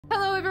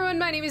Hello everyone,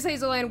 my name is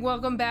Hazel and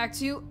welcome back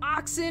to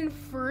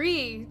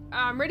Oxenfree.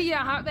 I'm ready to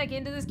hop back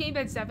into this game.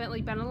 It's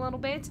definitely been a little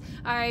bit.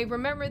 I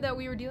remember that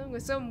we were dealing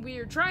with some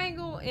weird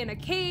triangle in a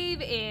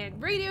cave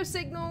and radio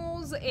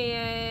signals,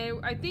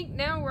 and I think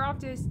now we're off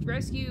to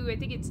rescue, I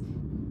think it's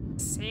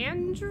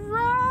Cassandra?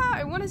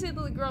 I want to say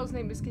the girl's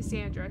name is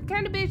Cassandra.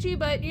 Kind of bitchy,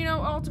 but you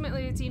know,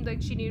 ultimately it seemed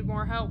like she needed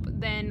more help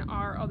than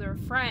our other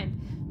friend.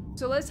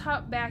 So let's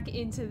hop back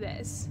into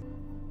this.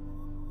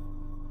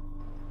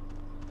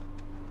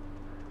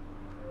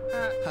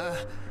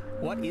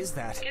 What is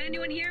that? Can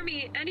anyone hear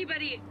me?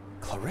 Anybody?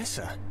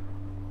 Clarissa?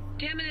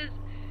 Damn it,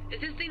 is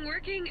this thing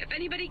working? If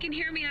anybody can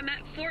hear me, I'm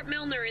at Fort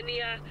Milner in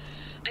the,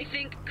 I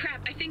think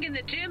in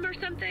the gym or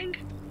something?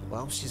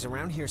 Well, she's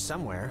around here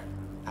somewhere.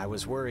 I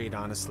was worried,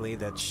 honestly,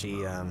 that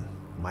she,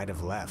 might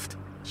have left.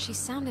 She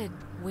sounded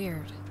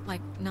weird.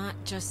 Like, not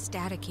just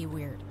staticky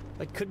weird.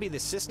 It could be the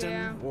system,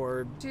 Yeah.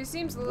 or She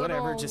seems a little,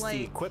 whatever, just like,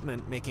 the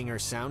equipment making her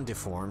sound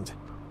deformed.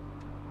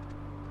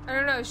 I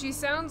don't know, she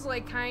sounds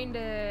like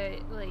kinda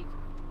like...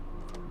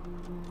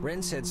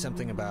 Ren said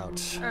something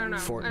about I don't know.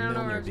 Fort I don't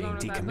know where I Milner was being going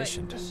with that, but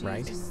decommissioned, she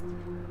right? just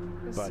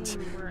doesn't But,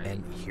 seem right.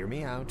 and hear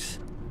me out,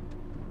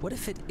 what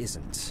if it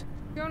isn't?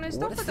 Jonas,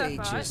 What don't if put that they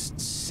thought. just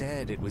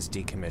said it was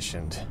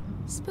decommissioned?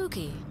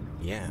 Spooky.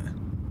 Yeah.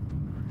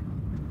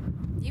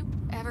 You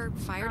ever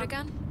fired a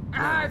gun?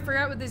 Ah, I No.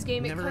 forgot with this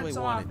game, it Never cuts really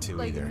off wanted to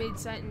like either.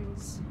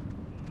 mid-sentence.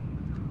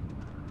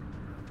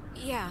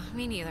 Yeah,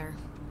 me neither.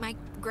 My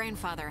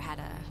grandfather had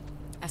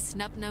a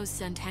snub-nosed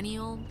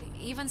Centennial.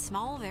 Even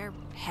small, they're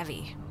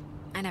heavy.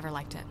 I never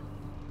liked it.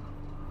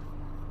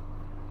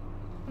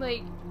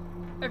 Like,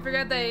 I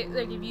forgot that,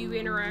 like, if you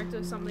interact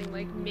with something,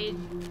 like,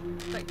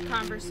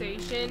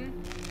 conversation,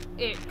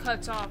 it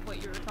cuts off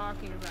what you were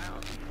talking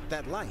about.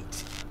 That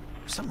light.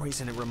 For some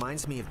reason, it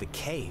reminds me of the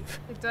cave.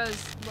 It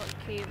does look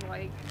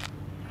cave-like.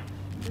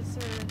 This,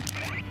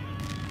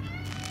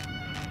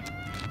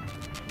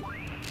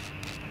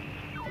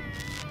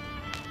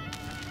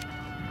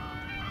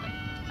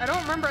 I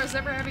don't remember us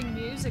ever having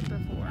music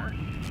before.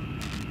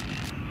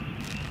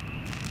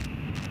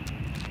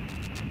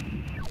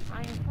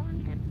 I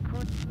wondered,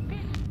 could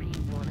this be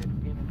one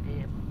of them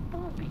there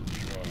booby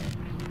traps?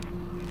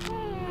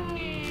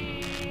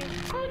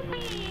 Could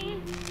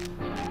be.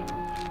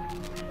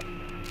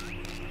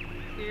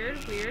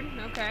 Weird,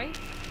 okay.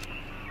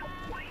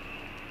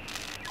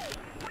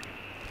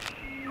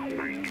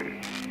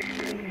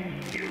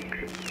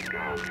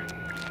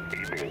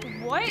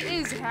 What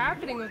is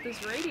happening with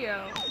this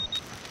radio?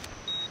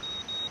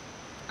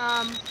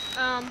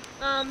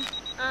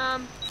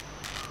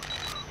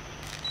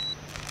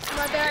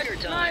 My bad,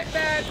 Dinner my time.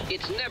 bad.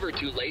 It's never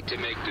too late to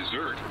make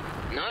dessert.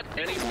 Not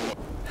anymore.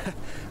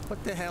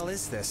 What the hell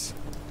is this?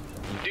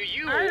 Do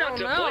you I want don't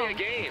to know. play a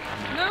game?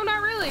 No,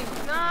 not really,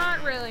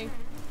 not really.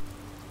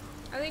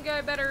 I think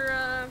I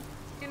better,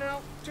 you know,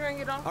 try and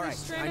get off All this right, I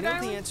stranded know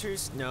island. the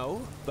answer's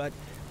no, but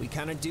we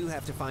kind of do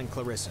have to find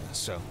Clarissa,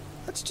 so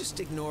let's just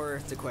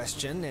ignore the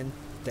question and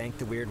thank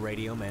the weird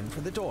radio men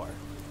for the door.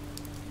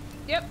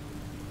 Yep.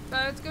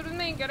 It's good with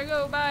me. Gotta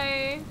go.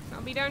 Bye.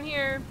 I'll be down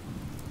here.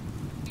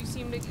 You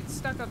seem to get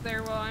stuck up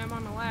there while I'm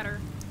on the ladder.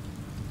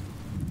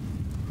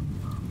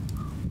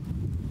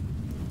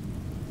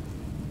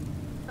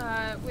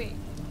 Wait.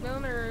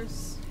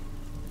 Milner's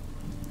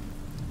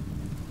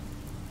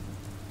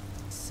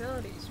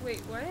facilities. Wait,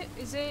 what?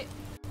 Is it?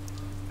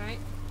 Right.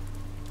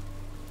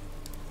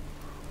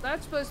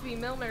 That's supposed to be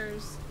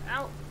Milner's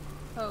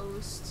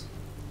outpost.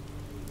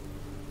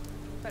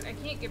 But I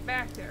can't get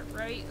back there,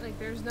 right? Like,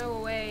 there's no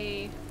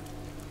way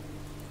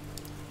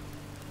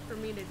for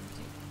me to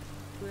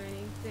do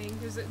anything.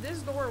 Because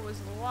this door was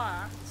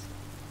locked.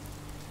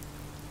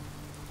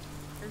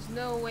 There's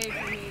no way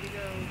for me to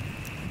go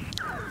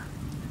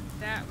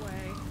that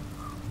way.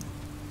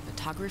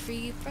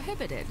 Photography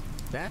prohibited.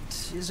 That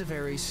is a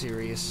very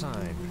serious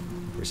sign.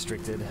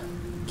 Restricted,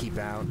 keep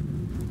out.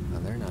 Well,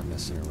 they're not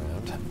messing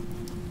around.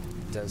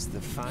 Does the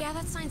Yeah,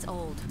 that sign's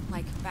old.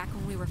 Like, back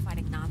when we were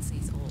fighting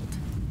Nazis old.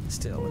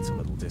 Still, it's a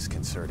little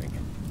disconcerting.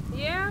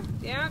 Yeah,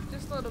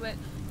 just a little bit.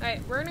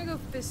 Alright, we're gonna go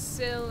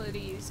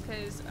facilities,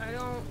 because I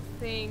don't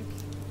think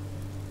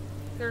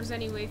there's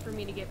any way for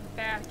me to get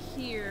back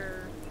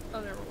here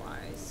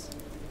otherwise.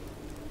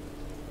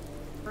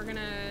 We're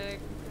gonna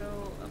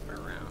go up and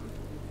around.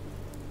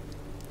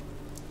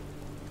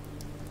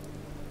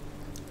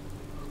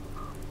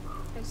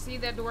 I see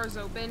that door's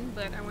open,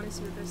 but I want to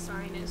see what this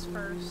sign is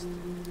first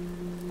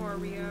before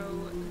we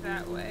go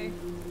that way.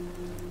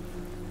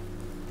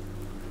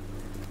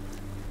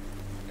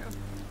 Go.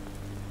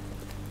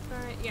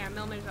 Alright, yeah,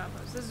 Milner's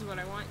Outpost. This is what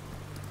I want.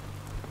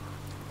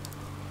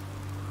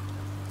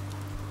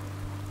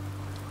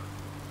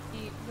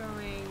 Keep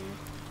going.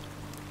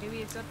 Maybe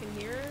it's up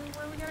in here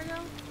where we gotta go?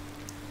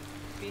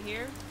 Be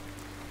here?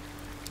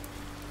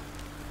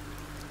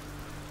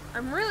 I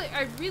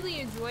really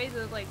enjoy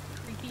the, like,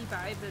 creepy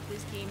vibe that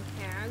this game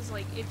has.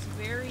 Like, it's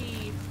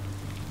very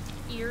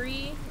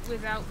eerie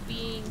without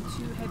being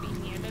too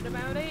heavy-handed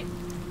about it.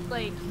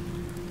 Like,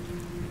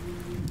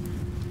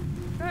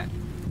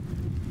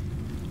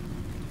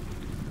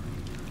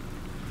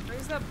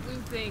 is that blue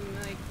thing?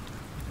 Like,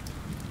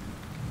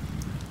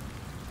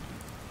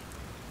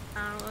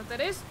 I don't know what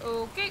that is.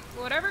 Okay,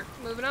 whatever.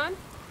 Moving on.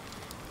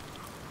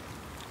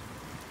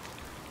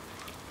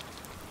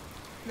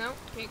 No,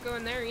 can't go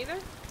in there either.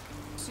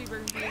 Super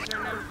confused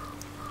right now.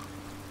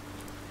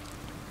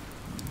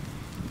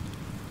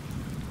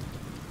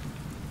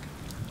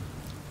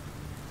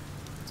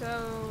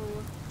 So...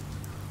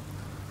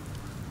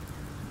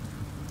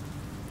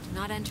 Do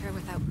not enter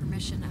without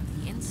permission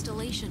of the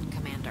installation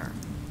commander.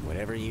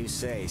 Whatever you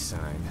say,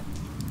 sign.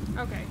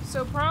 Okay,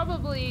 so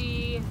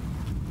probably,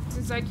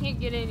 since I can't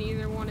get in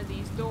either one of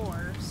these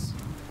doors,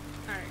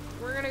 alright,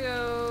 we're gonna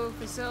go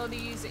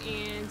facilities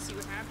and see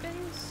what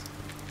happens.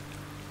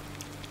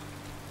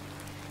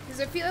 Because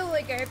I feel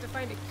like I have to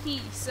find a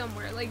key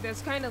somewhere, like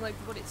that's kind of like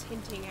what it's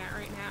hinting at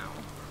right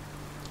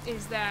now,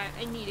 is that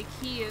I need a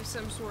key of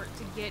some sort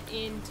to get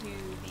into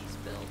these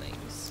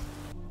buildings.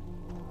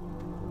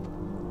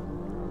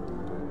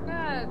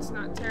 That's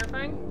not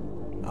terrifying.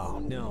 Oh,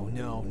 no,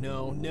 no,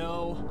 no,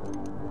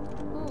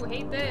 no. Ooh,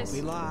 hate this.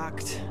 We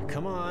locked.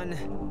 Come on.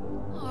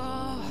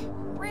 Oh,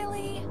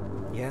 really?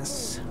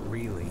 Yes,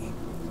 really.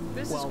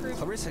 This Well, is creepy.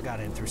 Clarissa got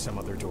in through some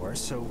other door,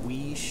 so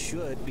we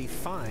should be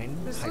fine,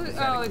 This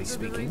hypothetically the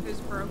speaking. roof is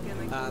broken.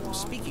 Like the wall.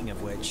 Speaking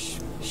of which,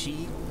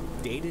 she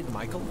dated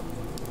Michael?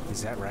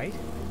 Is that right?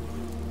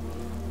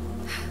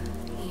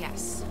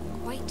 Yes,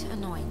 quite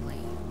annoyingly.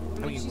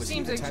 I mean, she was he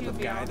seems the like type she'd of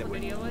be guy awful that to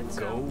would deal with,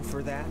 so- go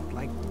for that,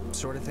 like,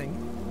 sort of thing?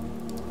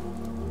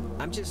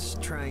 I'm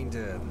just trying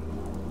to...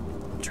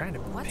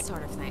 What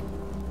sort of thing?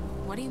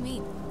 What do you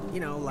mean? You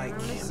know, like, I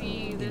wanna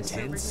see this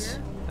over intense,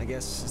 here. I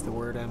guess is the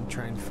word I'm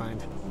trying to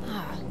find.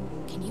 Ah,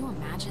 can you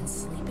imagine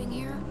sleeping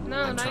here?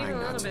 No, I'm not trying even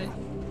a not little to.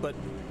 bit. But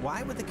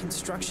why would the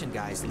construction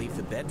guys leave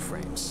the bed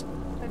frames?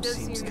 That does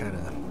Seems seem- kind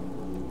of...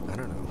 I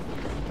don't know.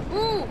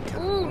 Ooh,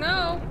 ooh,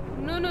 no.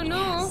 No, no,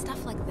 Yeah, no.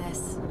 stuff like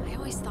this. I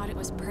always thought it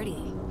was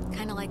pretty.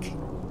 Kind of like,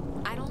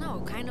 I don't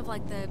know, kind of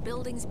like the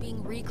buildings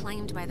being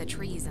reclaimed by the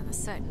trees and the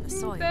soot and the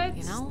soil,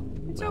 you know?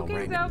 It's Well, okay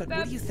right, without but that.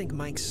 what do you think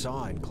Mike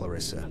saw in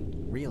Clarissa?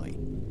 Really?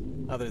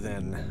 Other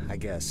than, I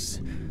guess...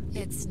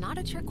 It's not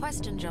a trick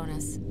question,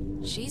 Jonas.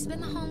 She's been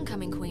the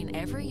homecoming queen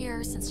every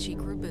year since she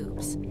grew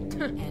boobs.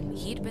 And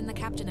he'd been the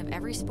captain of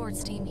every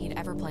sports team he'd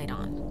ever played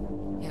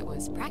on. It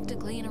was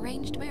practically an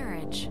arranged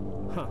marriage.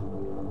 Huh.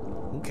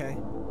 Okay.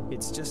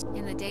 It's just...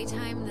 In the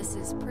daytime, this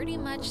is pretty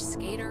much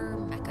skater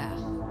mecca.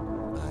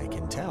 I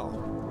can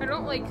tell. I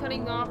don't like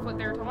cutting off what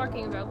they're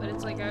talking about, but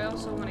it's like I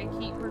also want to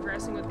keep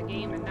progressing with the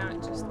game and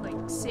not just like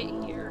sit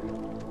here.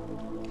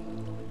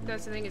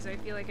 That's the thing, is I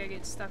feel like I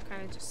get stuck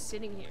kind of just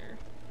sitting here.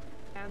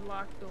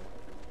 Padlocked door.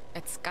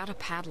 It's got a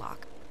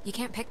padlock. You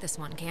can't pick this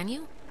one, can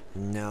you?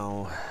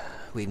 No.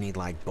 We'd need,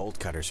 like, bolt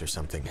cutters or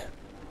something.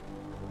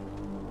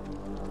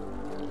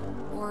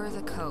 Or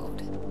the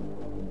code.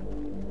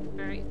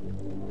 Alright.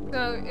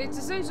 So it's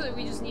essentially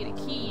we just need a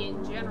key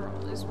in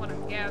general, is what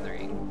I'm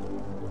gathering.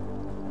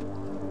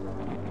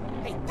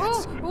 Hey,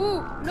 Oh!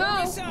 Ooh! No!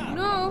 Clarissa!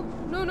 No!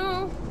 No,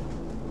 no!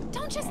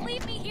 Don't just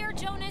leave me here,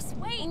 Jonas!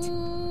 Wait!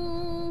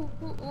 Ooh!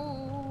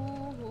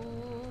 Ooh!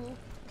 Ooh!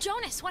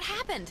 Jonas, what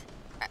happened?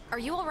 Are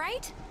you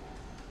alright?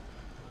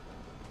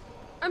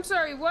 I'm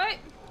sorry, what?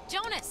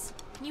 Jonas,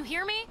 can you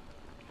hear me?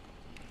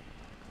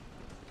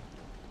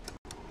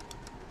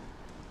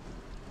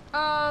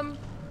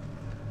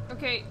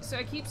 Okay, so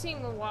I keep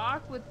seeing the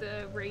lock with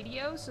the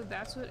radio, so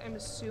that's what I'm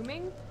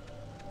assuming.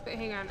 But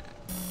hang on.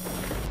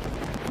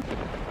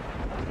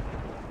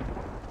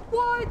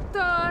 What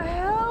the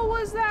hell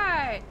was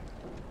that?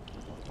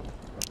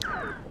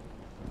 I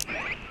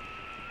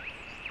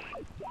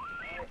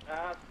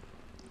ask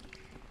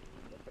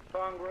that the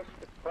Congress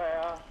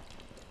declare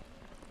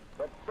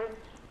that since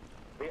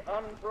the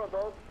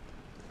unprovoked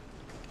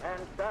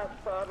and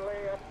dastardly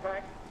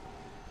attack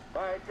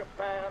by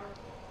Japan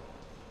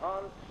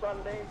on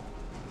Sunday,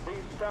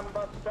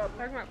 December 7,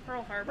 Talking about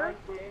Pearl Harbor?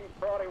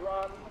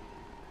 1941,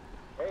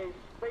 a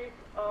state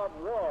of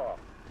war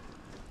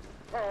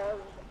has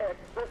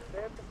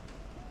existed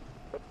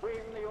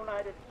between the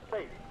United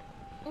States.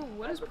 Ooh,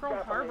 what does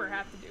Pearl Harbor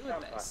have to do with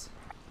this?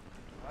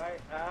 I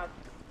ask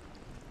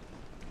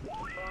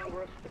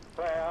Congress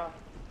declare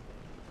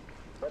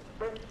that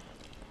since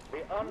the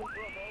unprovoked...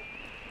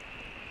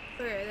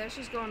 Okay, that's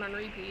just going on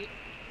repeat.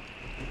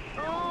 This,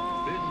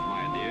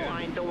 my dear,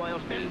 I know I'll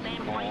send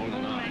them all right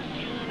night. let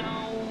you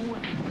know.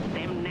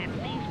 Them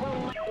Nazis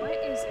will...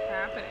 What is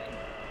happening?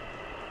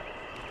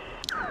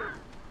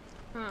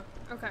 Huh,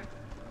 okay.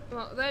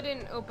 Well, that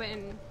didn't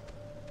open...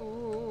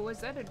 Ooh, was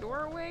that a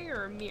doorway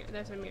or a mirror?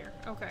 That's a mirror.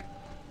 Okay.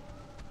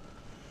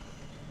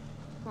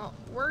 Well,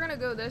 we're gonna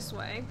go this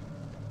way.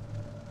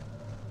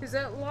 Because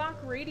that lock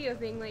radio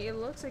thing, like, it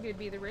looks like it'd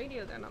be the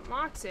radio that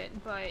unlocks it,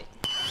 but...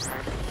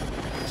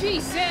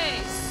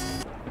 Jesus!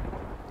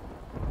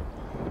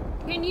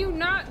 Can you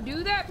not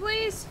do that,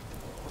 please?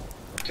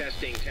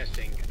 Testing.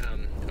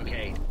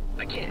 Okay.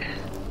 I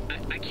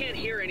can't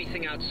hear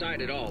anything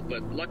outside at all,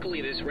 but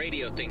luckily this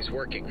radio thing's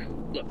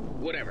working. Look,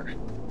 whatever.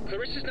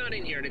 Clarissa's not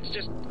in here, and it's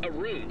just a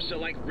room. So,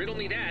 like, riddle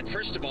me that,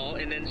 first of all,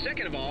 and then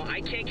second of all, I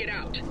can't get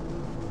out.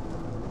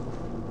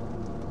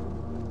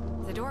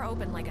 The door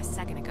opened like a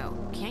second ago.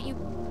 Can't you...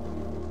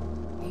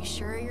 Are you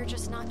sure you're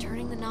just not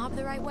turning the knob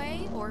the right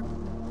way, or...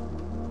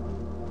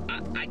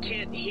 I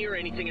can't hear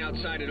anything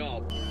outside at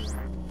all.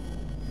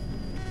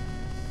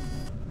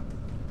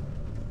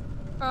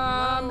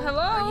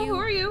 Hello? Who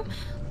are you?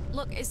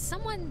 Look, is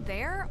someone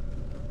there?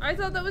 I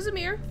thought that was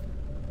Amir.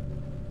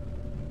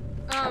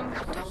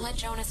 Don't let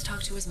Jonas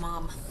talk to his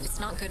mom. It's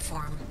not good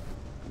for him.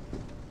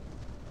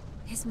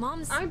 His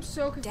mom's I'm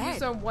so confused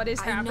dead. on what is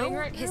happening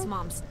right now. His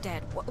mom's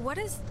dead. What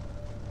is...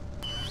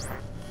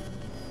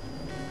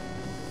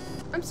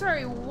 I'm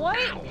sorry, what?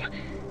 Ow.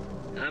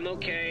 I'm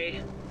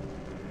okay.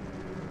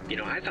 You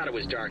know, I thought it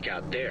was dark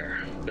out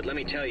there, but let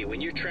me tell you, when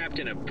you're trapped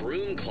in a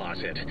broom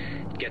closet,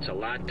 it gets a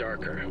lot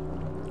darker.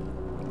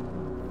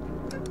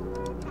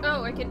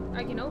 Oh, I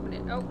can open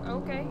it. Oh,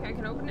 okay, I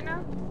can open it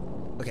now.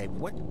 Okay,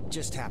 what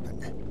just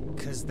happened?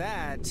 Cause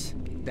that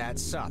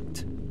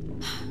sucked.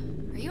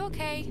 Are you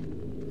okay?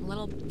 A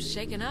little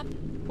shaken up?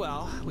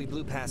 Well, we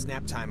blew past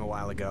nap time a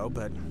while ago,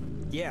 but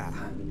yeah,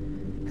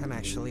 I'm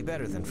actually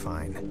better than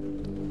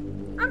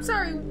fine. I'm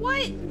sorry,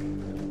 what?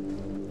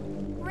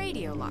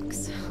 Radio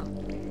locks.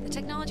 The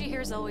technology here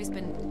has always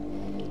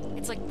been...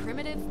 It's like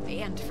primitive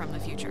and from the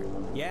future.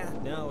 Yeah,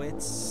 no,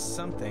 it's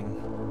something.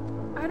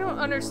 I don't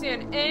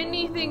understand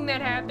anything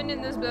that happened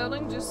in this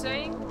building, just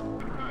saying.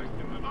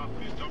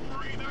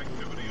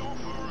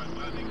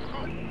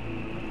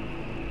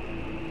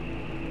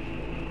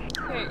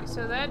 Okay,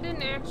 so that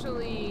didn't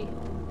actually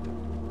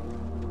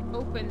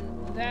open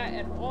that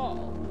at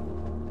all.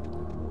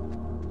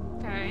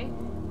 Okay.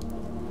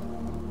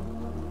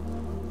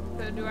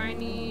 So do I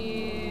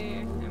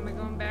need... Am I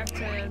going back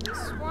to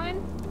this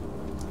one?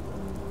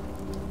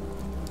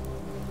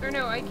 Or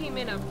no, I came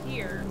in up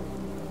here.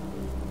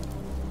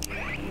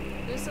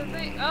 This a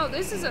thing? Oh,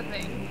 this is a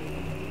thing.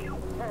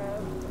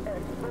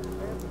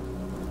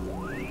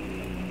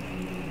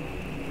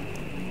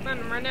 Come on,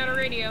 I'm running out of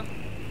radio.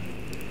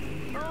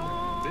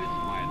 This,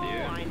 my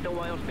dear, is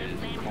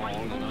called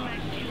an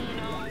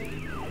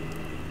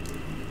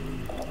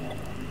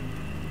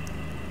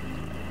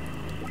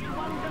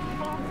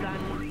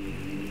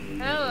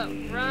Hello,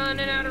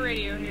 running out of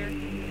radio here.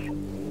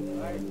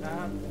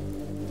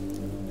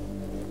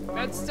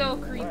 That's still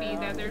creepy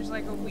that there's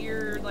like a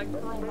weird like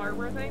Pearl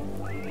Harbor thing.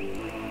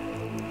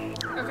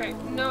 Okay,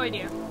 no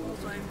idea.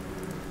 It's fine.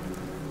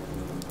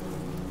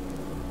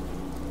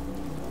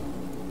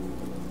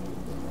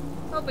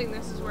 Hoping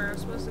this is where I'm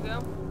supposed to go.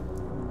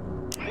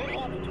 What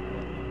happened?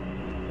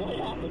 What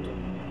happened?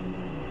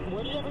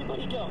 Where did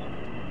everybody go?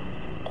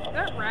 Is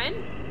that Ren?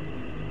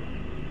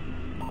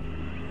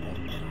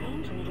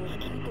 Stranger was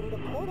keeping the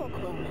portal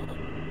closed.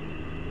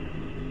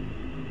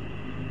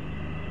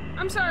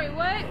 I'm sorry,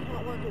 what? It's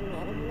not working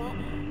well, isn't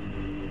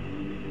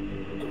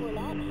it? We're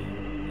not.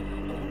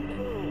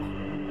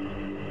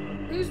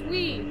 Who's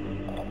we?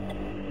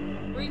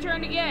 Where are you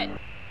trying to get?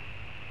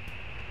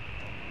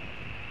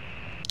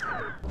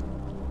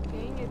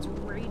 Dang, it's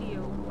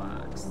radio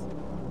box.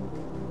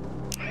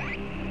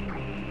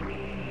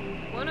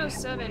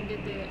 107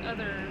 did the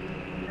other.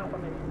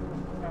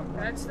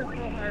 That's the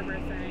Pearl Harbor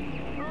thing.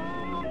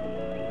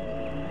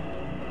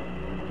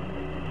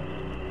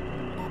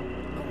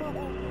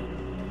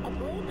 A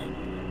bridge?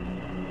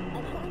 A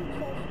sign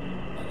says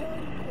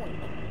Harry Point.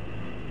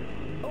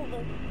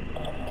 Over.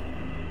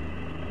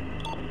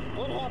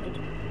 What happened?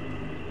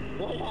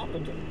 What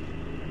happened?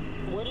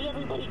 Where did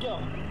everybody go?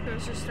 So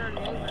it's just starting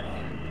over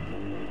again.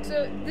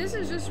 So this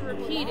is just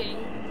repeating.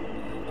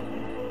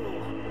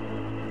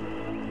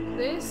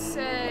 This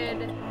said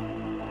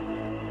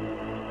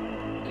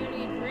you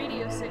need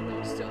radio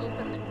signals to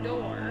open the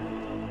door.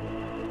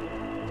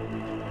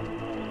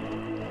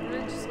 I'm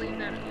gonna just leave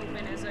that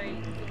open as I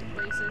look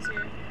places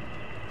here.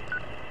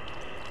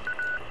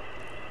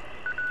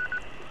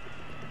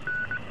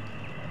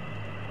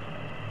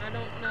 I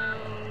don't know.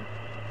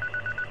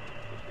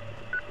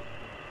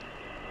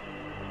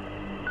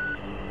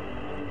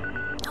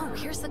 Oh,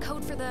 here's the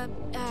code for the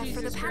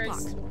Jesus padlock.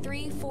 Christ.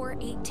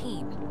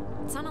 3418.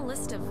 It's on a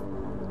list of...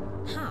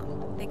 Huh.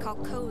 They call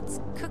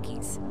codes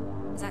cookies.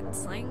 Is that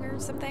slang or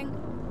something?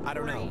 I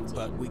don't know,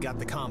 but we got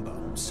the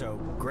combo, so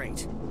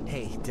great.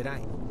 Hey,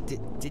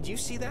 did you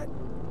see that?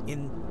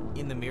 In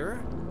the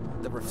mirror?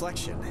 The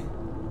reflection.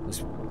 It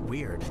was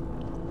weird.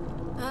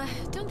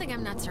 Don't think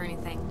I'm nuts or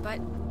anything, but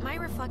my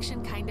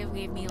reflection kind of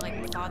gave me,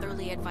 like,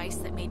 fatherly advice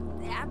that made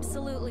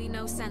absolutely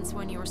no sense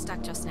when you were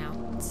stuck just now.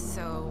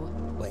 So...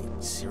 Wait,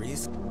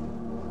 serious?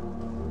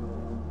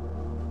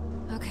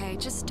 Okay,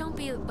 just don't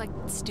be, like,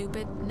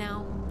 stupid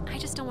now. I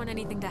just don't want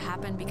anything to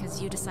happen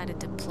because you decided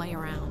to play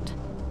around.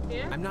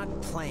 Yeah? I'm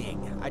not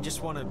playing. I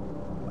just wanna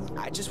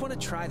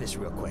try this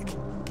real quick.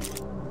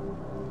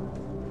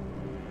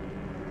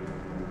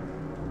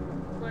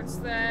 What's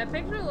the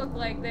picture look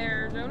like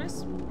there,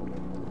 Jonas?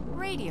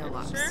 Radio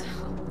locks. Sure.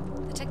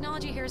 The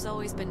technology here has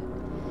always been...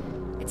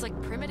 It's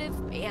like primitive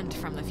and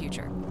from the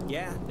future.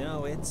 Yeah,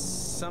 no, it's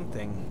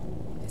something.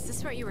 Is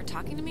this what you were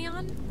talking to me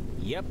on?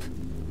 Yep.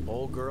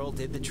 Old girl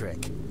did the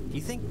trick. You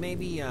think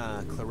maybe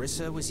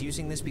Clarissa was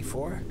using this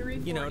before? 340.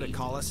 You know, to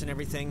call us and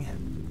everything?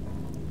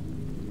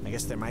 I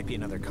guess there might be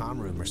another comm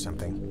room or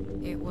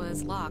something. It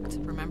was locked,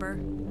 remember?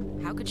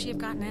 How could she have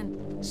gotten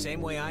in?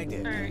 Same way I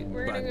did. Alright,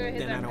 we're gonna but go hit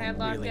then that I don't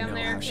padlock really down know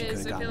there how she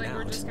because could've I feel like gotten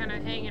we're out. just kind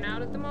of hanging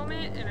out at the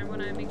moment, and I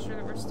want to make sure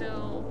that we're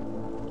still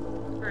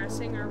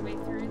progressing our way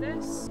through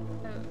this.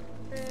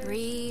 Okay.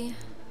 3,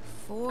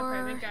 4,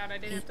 Okay, thank God I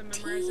didn't have to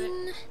memorize it.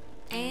 18,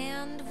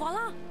 and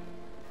voila!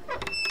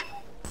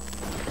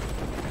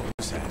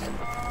 What's that?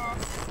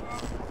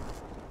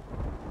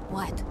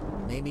 What?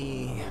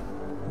 Maybe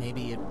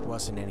it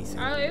wasn't anything.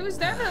 Oh, it was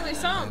definitely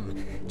something.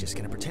 I'm just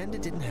gonna pretend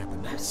it didn't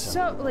happen.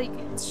 So, like,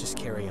 let's just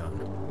carry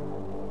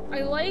on.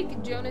 I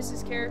like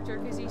Jonas's character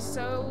because he's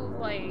so,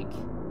 like,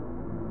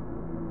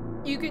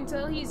 you can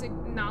tell he's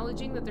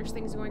acknowledging that there's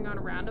things going on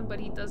around him, but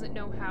he doesn't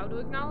know how to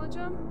acknowledge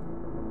them.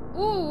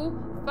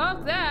 Ooh,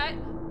 fuck that.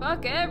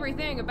 Fuck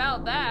everything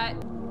about that.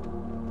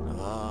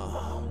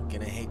 Oh, I'm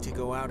gonna hate to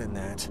go out in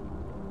that.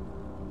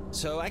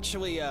 So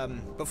actually,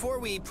 before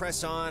we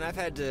press on, I've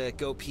had to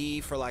go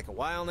pee for like a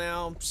while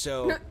now,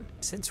 so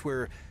since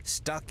we're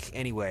stuck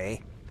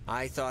anyway,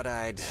 I thought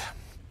I'd...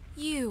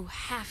 You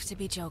have to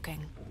be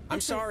joking. I'm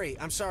sorry.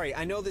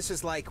 I know this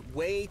is like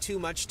way too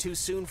much too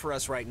soon for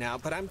us right now,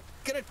 but I'm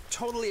gonna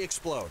totally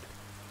explode.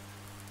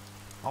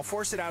 I'll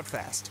force it out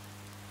fast.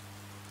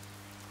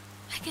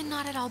 I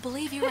cannot at all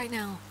believe you right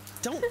now.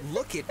 Don't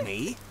look at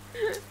me.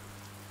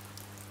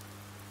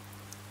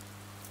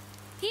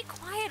 Be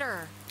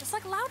quieter. It's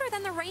like louder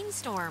than the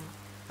rainstorm.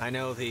 I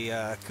know the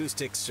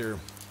acoustics are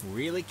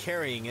really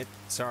carrying it.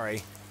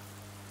 Sorry.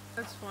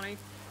 That's funny.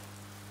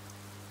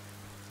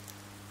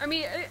 I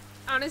mean,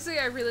 honestly,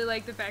 I really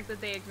like the fact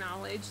that they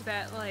acknowledge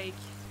that, like,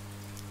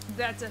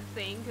 that's a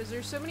thing, because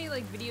there's so many,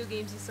 like, video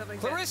games and stuff like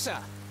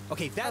Clarissa!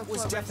 Okay, that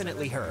was Clarissa,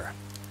 definitely okay. her.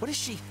 What is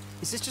she?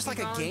 Is this just like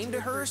a game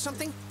to her or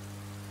something?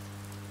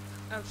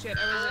 that. Oh shit,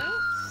 I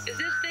wasn't. Is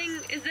this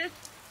thing, is this,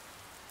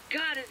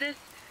 God, is this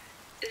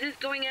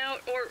going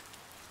out, or,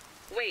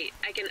 wait,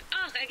 I can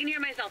hear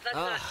myself, that's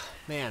not,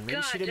 Man, maybe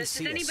God, she didn't does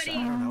see us. anybody-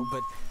 I don't know,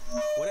 but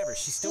whatever.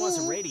 She still has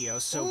a radio,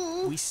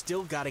 so we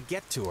still gotta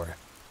get to her.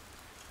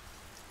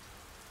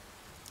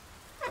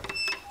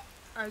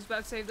 I was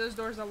about to say, if those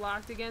doors are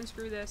locked again,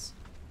 screw this.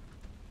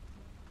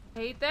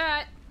 Hate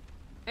that.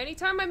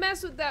 Anytime I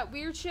mess with that,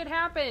 weird shit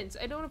happens.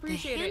 I don't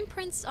appreciate The it.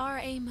 handprints are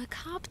a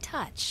macabre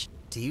touch.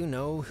 Do you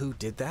know who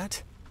did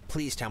that?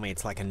 Please tell me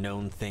it's like a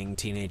known thing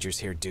teenagers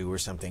here do or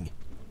something.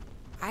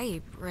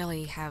 I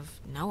really have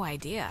no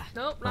idea.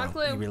 Nope, not a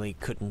Well, clue. you really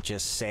couldn't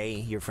just say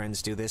your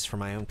friends do this for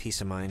my own peace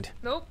of mind.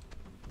 Nope.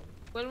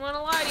 Wouldn't want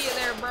to lie to you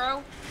there,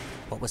 bro.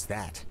 What was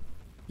that?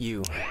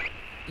 You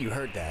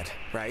heard that,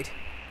 right?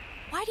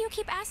 Why do you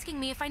keep asking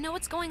me if I know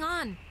what's going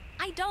on?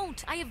 I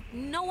don't. I have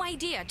no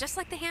idea, just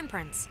like the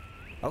handprints.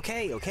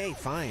 Okay,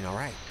 fine, all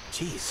right.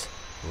 Jeez,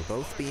 we'll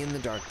both be in the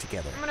dark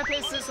together. I'm gonna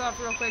piss this off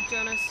real quick,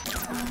 Jonas.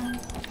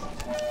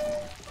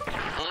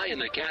 High in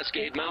the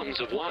Cascade Mountains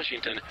of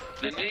Washington,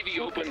 the Navy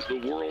opens the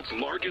world's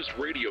largest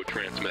radio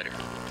transmitter.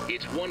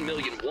 Its 1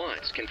 million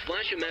watts can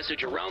flash a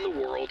message around the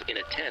world in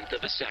 1/10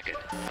 of a second.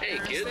 Hey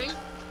kids, Interesting.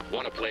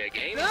 want to play a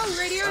game? No,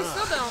 radios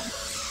still don't.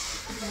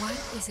 What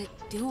is it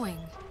doing?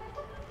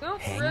 Nope,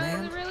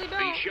 Hangman? really Be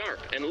don't. sharp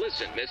and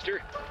listen,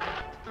 mister.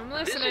 I'm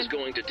This listening. is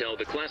going to tell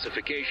the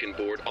classification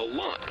board a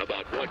lot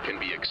about what can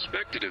be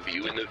expected of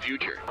you in the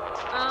future.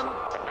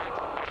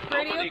 How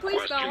Radio, many please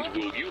questions don't.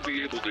 will you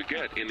be able to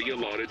get in the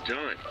allotted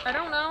time? I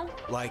don't know.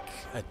 Like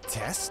a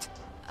test?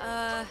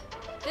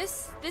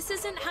 This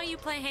isn't how you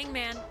play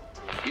Hangman.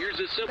 Here's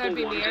a simple That'd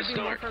be one me. to I'd be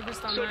more start,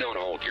 focused on so that. don't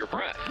hold your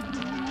breath.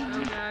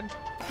 Oh god.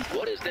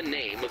 What is the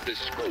name of the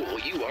school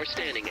you are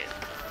standing in?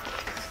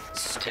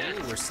 School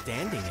we're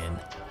standing in.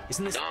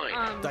 Isn't this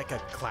 9, like a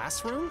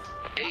classroom?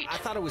 8, I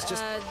thought it was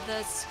just...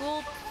 The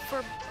School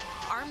for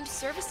Armed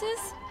Services?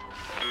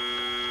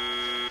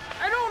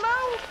 I don't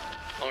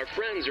know. Our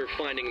friends are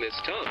finding this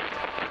tough.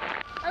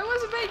 I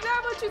wasn't paying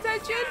that much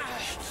attention.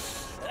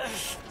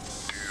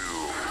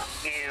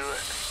 Do you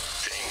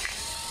think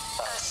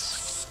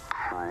us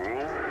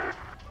cruel?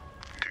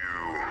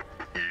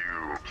 Do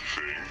you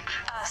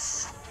think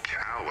us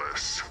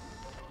callous?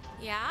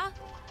 Yeah?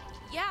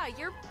 Yeah,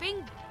 you're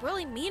being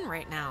really mean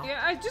right now.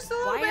 Yeah, I just a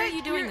little bit. Why are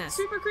you doing You're this?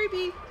 Super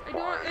creepy. I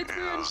don't. It's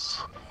weird. Is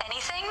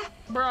Anything?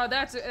 Bro,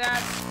 that's.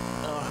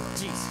 Oh,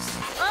 Jesus.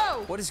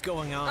 Oh. What is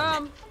going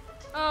on?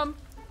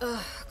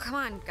 Ugh, come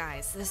on,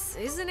 guys. This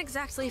isn't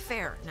exactly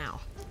fair now.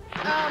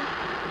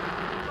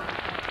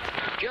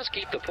 Just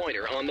keep the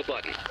pointer on the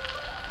button.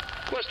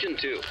 Question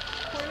 2.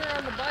 Pointer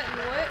on the button.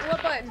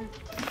 What button?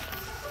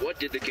 What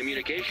did the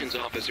communications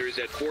officers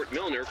at Fort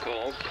Milner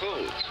call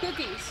codes?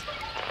 Cookies.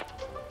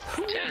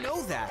 Who would 10.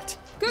 know that?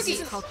 This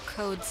Cookies. is called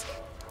codes.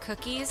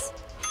 Cookies?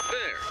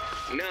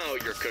 There. Now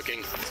you're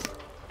cooking.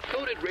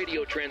 Coded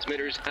radio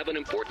transmitters have an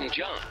important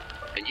job,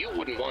 and you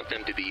wouldn't want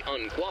them to be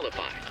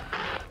unqualified.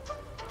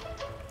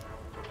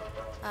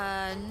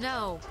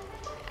 No.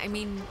 I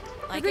mean,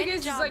 Like the thing any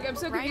is, job, like, I'm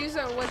so right? confused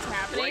on what's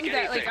happening Like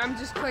that, like, anything. I'm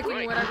just clicking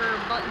Right. whatever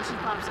button she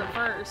pops up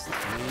first.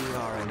 We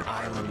are an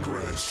island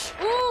race.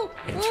 Ooh,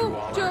 And through ooh,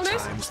 all our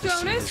Jonas, times, the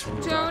sea Jonas, has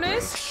ruled our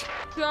Jonas, breaks.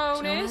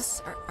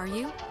 Jonas. Are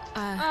you,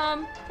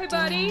 Hey,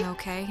 buddy. doing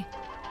okay?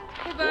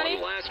 Hey, buddy.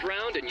 One last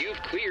round and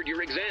you've cleared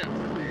your exam.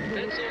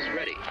 Pencils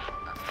ready.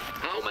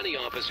 How many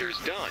officers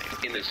died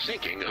in the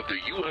sinking of the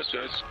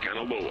USS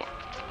Kanaloa?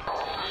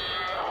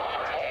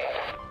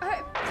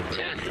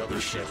 10. The other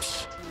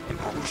ships. 9.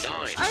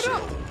 I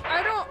don't.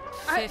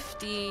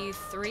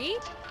 53?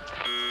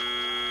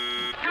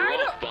 You're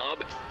off,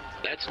 Bob.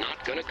 That's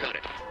not gonna cut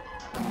it.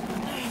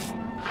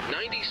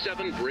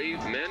 97 brave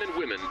men and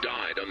women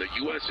died on the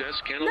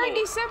USS Kanaloa.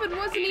 97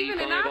 wasn't even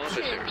an 85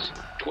 option. officers,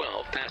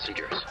 12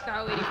 passengers.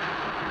 Oh, 85.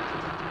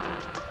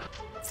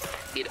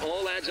 It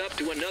all adds up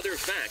to another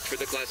fact for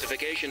the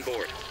classification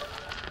board.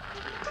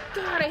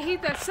 God, I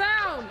hate that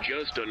sound.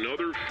 Just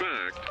another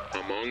fact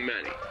among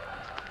many.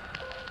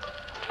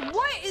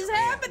 What is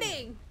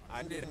happening?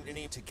 I didn't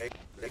need to get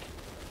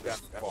That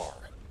far.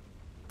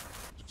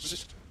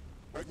 Just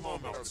make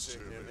mom out this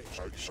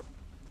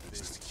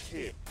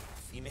kid.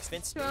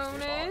 Jonas.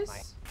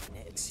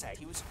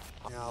 He was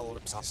all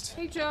obsessed.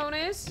 Hey,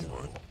 Jonas.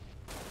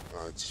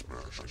 I'd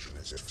smash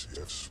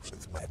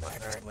with My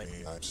apparently,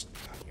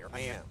 here I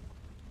am.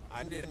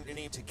 I didn't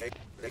need to get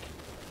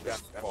that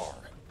far.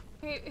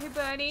 Hey,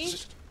 buddy.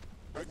 Just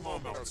make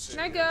mom out this Can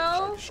I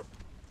go?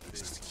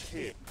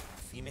 kid.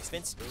 Famous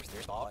Vince,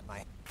 there's all in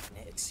my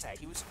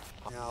he was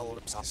all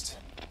obsessed.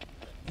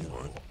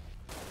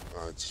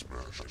 I'd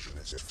smash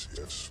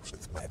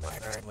with My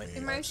apparently,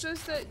 Am I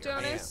supposed to,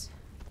 Jonas?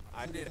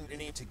 I didn't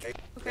need to get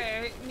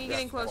Okay, me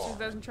getting closer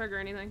doesn't trigger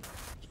anything.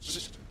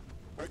 Just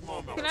make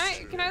mom out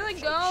Can I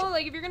like go?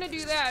 Like, if you're gonna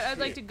do that, I'd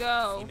like to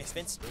go. Famous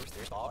Vince,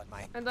 there's all in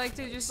my I'd like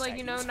to just, like,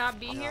 you know,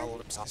 not be here. all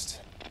obsessed.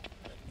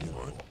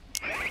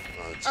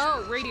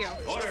 Oh, radio.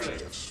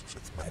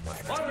 With my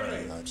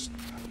apparently,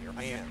 here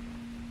I am.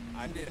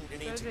 I didn't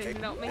need That to didn't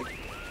get help me.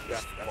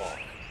 that far.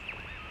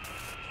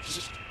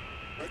 Just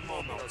make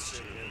mom out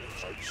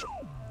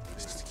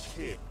this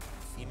kid.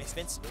 Famous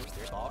Vince,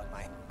 there's all in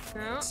my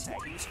No.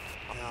 he was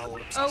all Oh,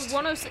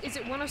 obsessed. is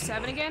it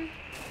 107 again?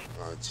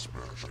 I'd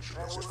smash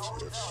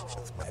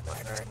With my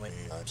apparently,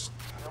 here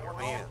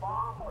I am.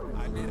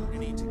 I didn't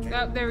need to get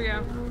Oh, there we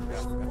go.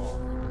 that far.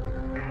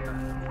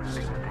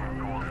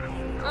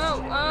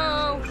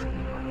 Oh.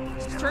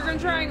 Triggering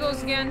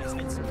triangles again.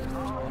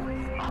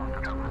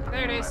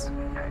 There it is.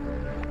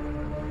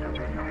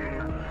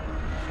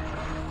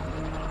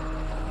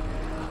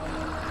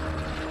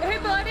 Hey,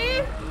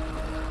 buddy.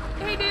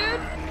 Hey,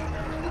 dude.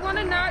 You want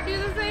to not do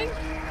the thing?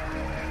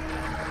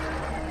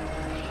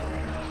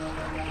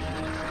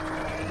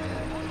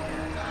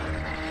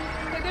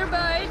 Hey there,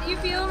 bud. You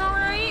feeling all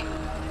right?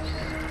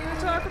 You want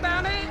to talk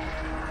about it?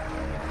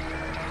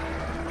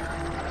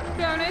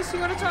 Jonas, you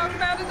want to talk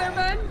about it there,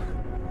 bud?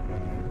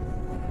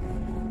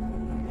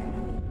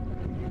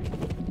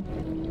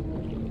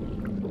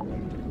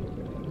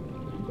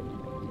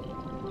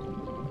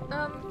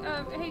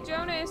 Hey,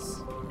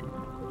 Jonas.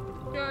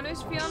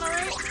 Jonas, feeling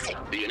alright?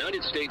 The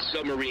United States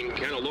submarine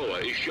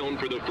Kanaloa is shown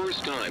for the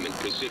first time in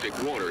Pacific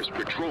waters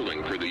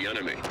patrolling for the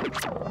enemy.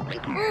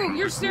 Ooh,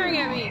 you're staring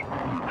at me.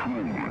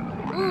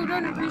 Ooh,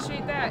 don't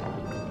appreciate that.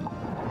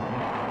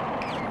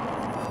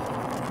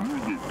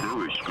 Through the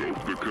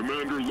periscope, the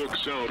commander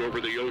looks out over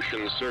the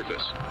ocean's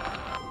surface.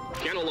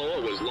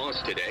 Kanaloa was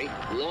lost today,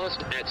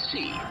 lost at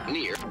sea,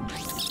 near.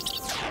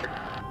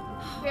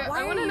 Yeah,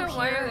 Why I want to are know you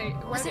why here? are they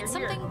why Was they're it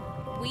here. something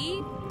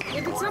we?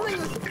 If it's something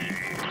with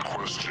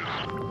Question.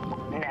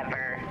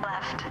 Never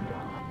left.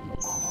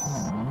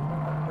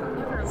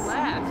 never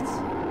left.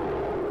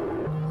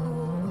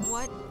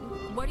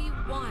 What do you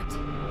want?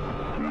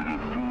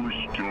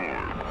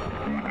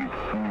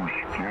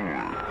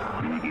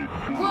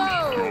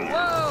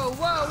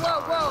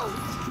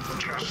 Whoa.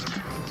 Just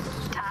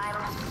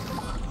Time.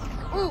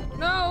 Ooh,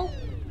 no.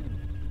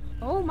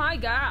 Oh my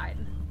god.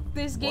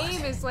 This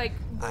game is like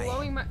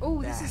blowing my.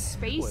 Oh, this is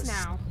space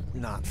now.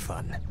 Not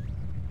fun.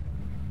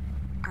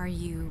 Are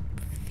you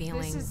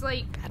feeling This is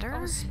like better?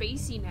 all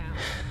spacey now.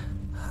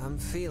 I'm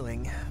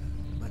feeling.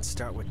 Let's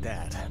start with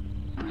that.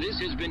 This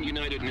has been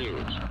United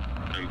News,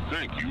 and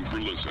thank you for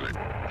listening.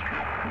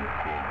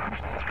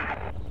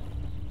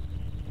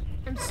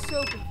 I'm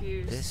so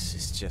confused. This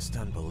is just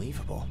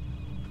unbelievable.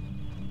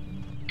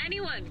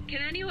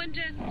 Can anyone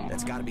just...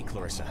 That's gotta be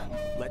Clarissa.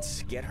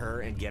 Let's get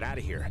her and get out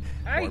of here.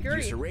 I or agree.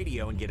 use a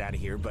radio and get out of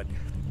here, but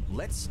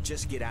let's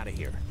just get out of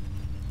here.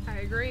 I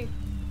agree.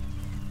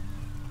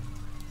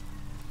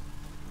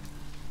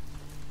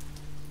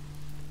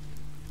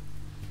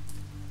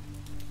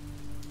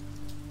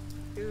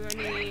 Do I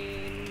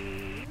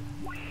mean...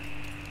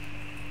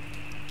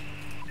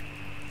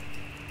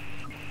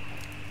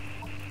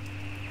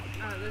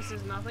 Oh, this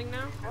is nothing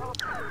now?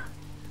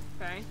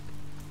 Okay.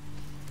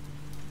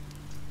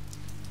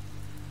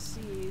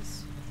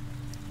 Seas.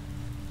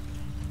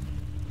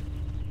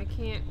 I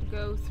can't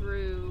go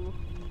through...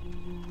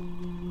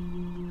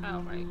 Oh,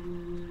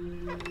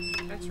 right.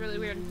 That's really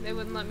weird. They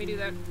wouldn't let me do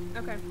that.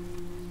 Okay.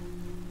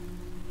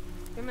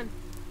 Come in.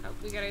 Oh,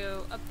 we gotta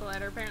go up the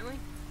ladder, apparently.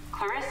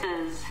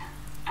 Clarissa's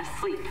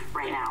asleep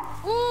right now.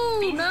 Ooh,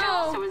 Be no!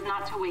 still so as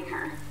not to wake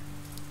her.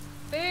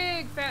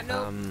 Big fat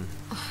nope.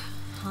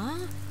 Huh?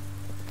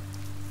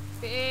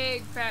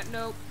 Big fat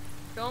nope.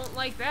 Don't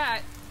like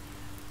that.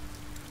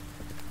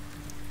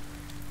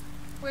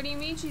 What do you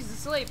mean she's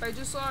asleep? I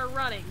just saw her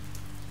running.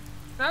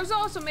 And I was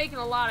also making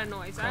a lot of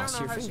noise. Cross I don't know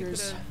your how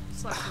fingers. she could have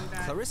slept through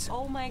that. Clarissa?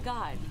 Oh my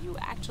god, you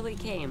actually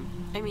came.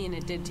 I mean,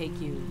 it did take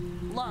you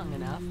long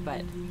enough,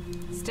 but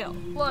still.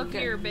 Look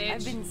Good. here, bitch.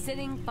 I've been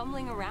sitting,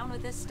 fumbling around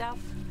with this stuff.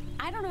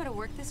 I don't know how to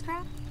work this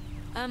crap.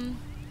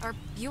 Are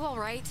you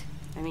alright?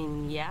 I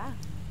mean, yeah.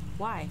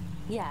 Why?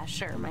 Yeah,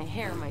 sure, my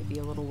hair might be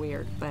a little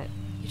weird, but...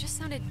 You just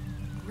sounded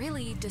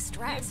really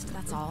distressed,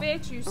 that's all.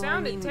 Bitch, you Well, I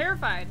sounded mean-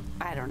 terrified.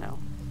 I don't know.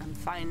 I'm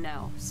fine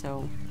now,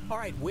 so...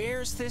 Alright,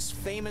 where's this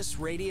famous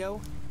radio?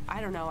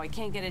 I don't know, I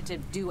can't get it to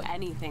do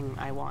anything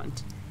I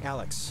want.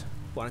 Alex,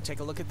 wanna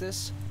take a look at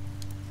this?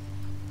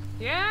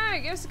 Yeah, I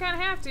guess I kind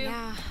of have to.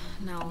 Yeah,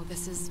 no,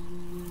 this is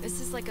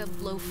like a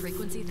low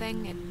frequency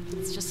thing.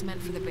 It's just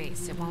meant for the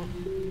bass. It won't...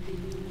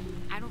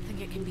 I don't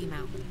think it can beam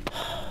out.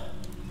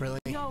 Really?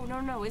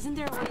 No, isn't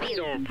there a way...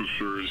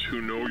 Officers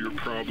who know your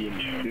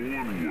problems full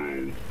and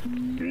well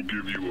will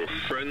give you a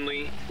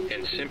friendly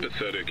and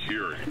sympathetic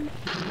hearing.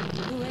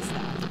 Who is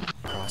that?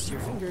 Cross your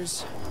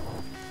fingers.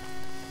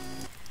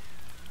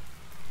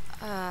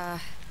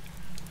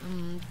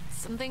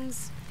 Some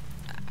things...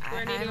 Do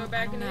I need to go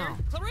back in there?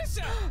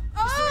 Clarissa!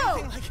 Oh! Is there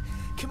anything like...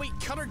 Can we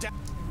cut her down?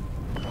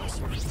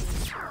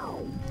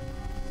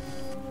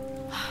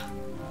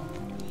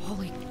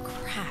 Holy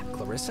crap.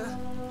 Clarissa?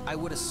 I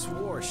would have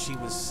swore she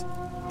was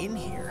in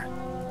here.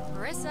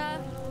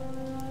 Marissa!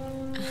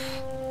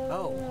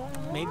 Oh,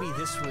 maybe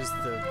this was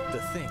the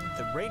thing,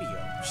 the radio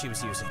she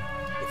was using.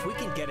 If we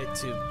can get it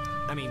to...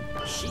 I mean,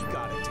 she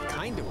got it to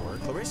kind of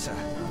work. Clarissa.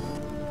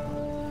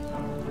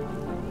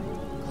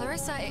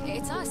 Clarissa,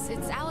 it's us.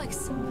 It's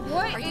Alex.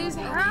 What Are you is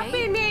okay?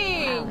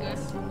 happening?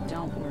 Alex,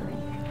 don't worry.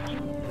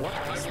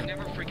 I will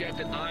never forget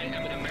that I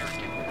am an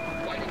American.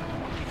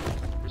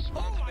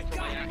 Responsible for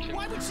my actions.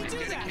 Why would she do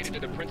that? Dedicated to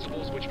the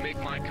principles which make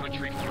my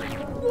country free.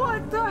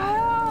 What the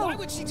hell? Why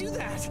would she do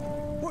that?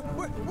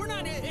 We're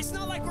not... It's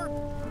not like we're...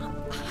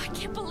 I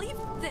can't believe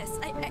this.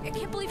 I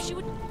can't believe she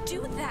would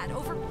do that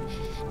over...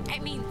 I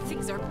mean,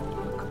 things are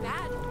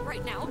bad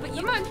right now, but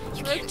you... Come on,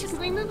 you like, can't just...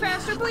 can we move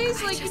faster,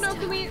 please? Like, you know,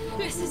 can we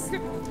This is...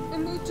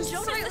 move just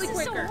Jonas, slightly this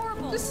is so quicker?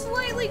 horrible. Just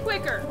slightly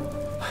quicker.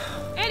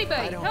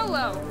 Anybody,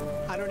 hello.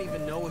 I don't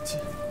even know what to...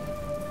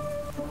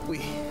 We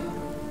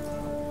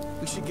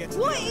should get to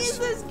What the is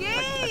others. this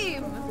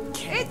game?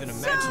 Can't It's even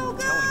imagine so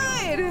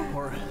telling them.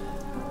 good.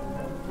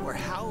 Or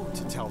how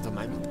to tell them.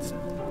 I mean...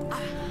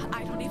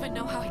 I don't even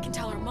know how I can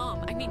tell her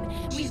mom. I mean...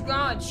 She's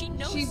gone. She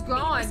knows She's me.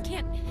 gone. This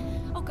can't...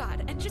 Oh,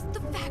 God. And just the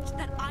fact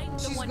that I'm the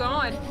She's one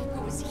gone.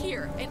 who was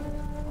here and...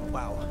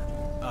 Wow.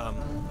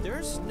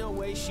 There's no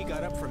way she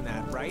got up from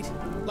that, right?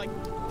 Like,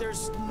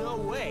 there's no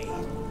way.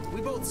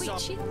 We both saw...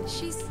 Wait,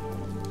 she's...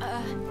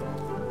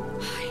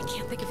 I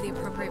can't think of the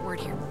appropriate word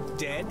here.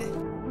 Dead?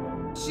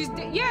 She's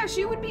dead. Yeah,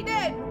 she would be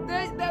dead.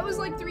 That was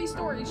like 3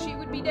 stories. She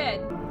would be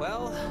dead.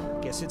 Well,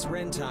 guess it's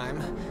Ren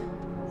time.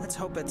 Let's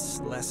hope it's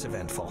less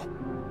eventful.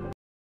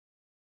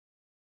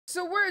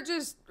 So we're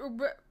just not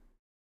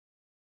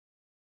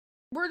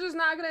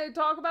gonna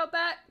talk about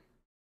that?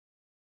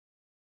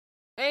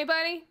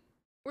 Anybody?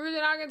 We're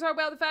not gonna talk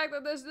about the fact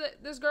that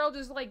this girl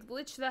just like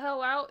glitched the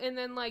hell out and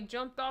then like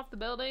jumped off the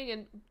building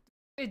and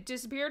it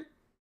disappeared?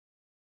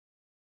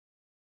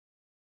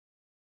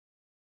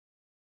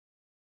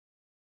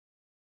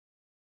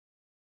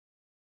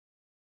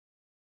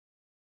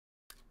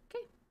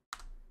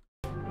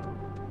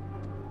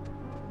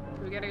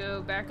 We gotta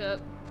go back up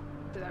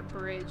to that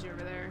bridge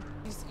over there.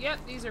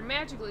 These are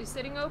magically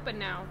sitting open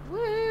now.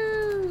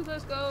 Woo!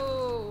 Let's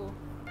go!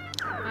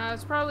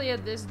 It's probably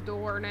at this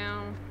door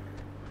now.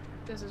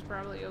 This is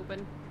probably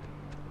open.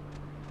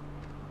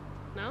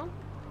 No?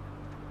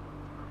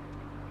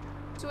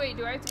 So wait,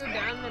 do I have to go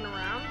down and then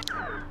around?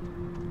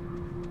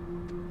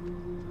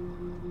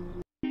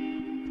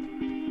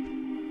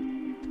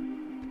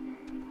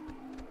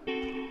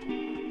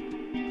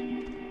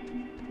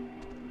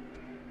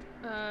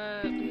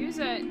 Who's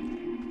at... He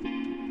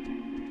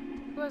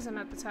wasn't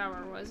at the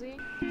tower, was he?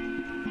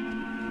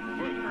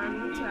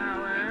 From the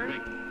tower.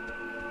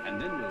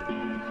 And then we'll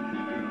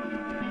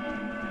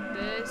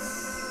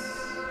This...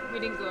 We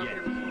didn't go up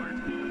here before.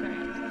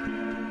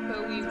 Okay.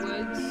 Bowie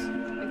Woods.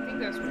 I think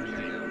that's where we're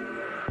gonna go.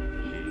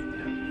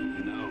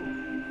 No.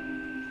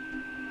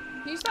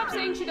 Can you stop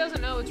saying she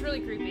doesn't know? It's really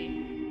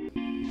creepy.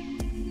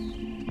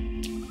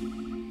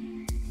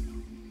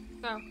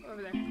 Oh,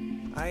 over there.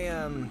 I,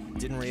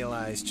 didn't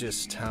realize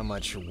just how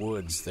much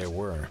woods there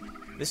were.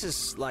 This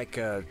is like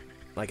a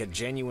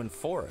genuine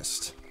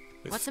forest.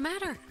 What's the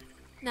matter?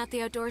 Not the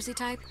outdoorsy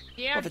type?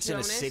 Yeah, Well, if it's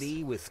Jonas. in a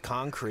city with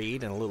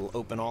concrete and a little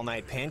open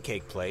all-night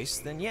pancake place,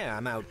 then yeah,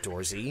 I'm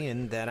outdoorsy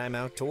and that I'm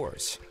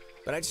outdoors.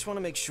 But I just want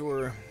to make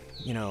sure,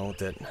 you know,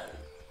 that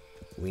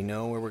we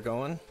know where we're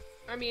going?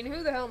 I mean,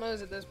 who the hell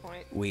knows at this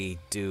point? We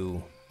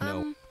do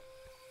know.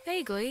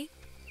 Vaguely.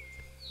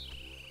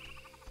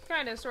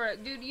 Kind of, sort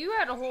of. Dude, you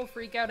had a whole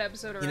freak out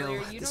episode You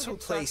earlier. know, You this don't whole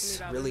get to talk to me place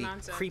about really this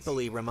nonsense.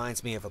 creepily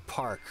reminds me of a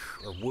park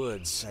or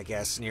woods, I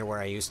guess, near where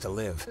I used to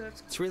live.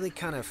 It's really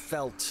kind of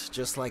felt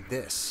just like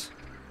this.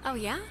 Oh,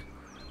 yeah?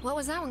 What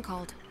was that one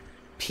called?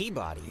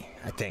 Peabody,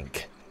 I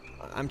think.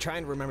 I'm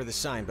trying to remember the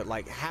sign, but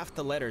like half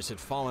the letters had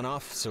fallen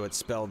off, so it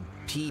spelled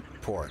pea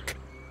pork.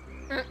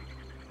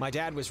 My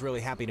dad was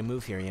really happy to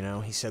move here, you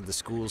know. He said the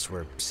schools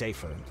were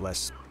safer,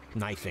 less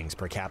knifings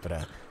per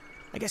capita.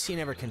 I guess he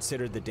never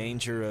considered the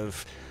danger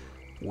of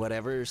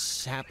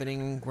whatever's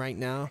happening right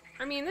now.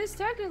 I mean, this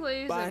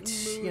technically isn't But,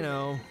 moving. you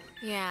know...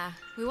 Yeah,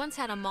 we once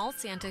had a mall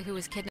Santa who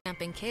was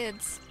kidnapping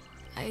kids.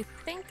 I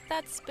think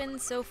that's been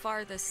so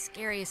far the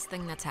scariest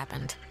thing that's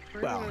happened.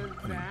 Well,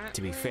 I mean,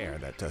 to be fair,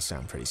 that does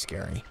sound pretty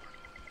scary.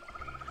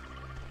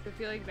 I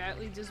feel like that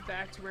leads us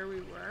back to where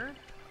we were.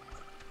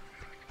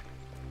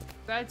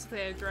 That's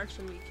the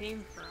direction we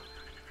came from.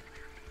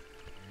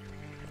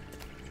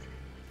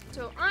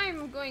 So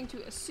I'm going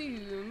to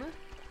assume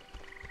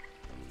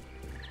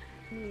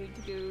we need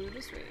to go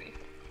this way.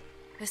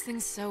 This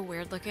thing's so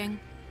weird looking.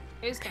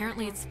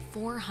 Apparently it's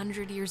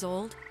 400 years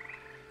old.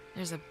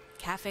 There's a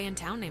cafe in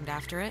town named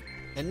after it.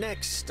 And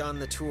next on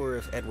the tour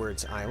of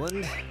Edwards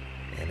Island,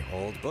 an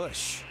old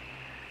bush.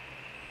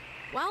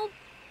 Well,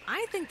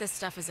 I think this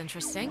stuff is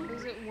interesting.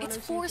 It's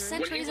 4 When he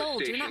centuries was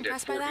old. You're not stationed at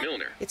impressed by Fort that?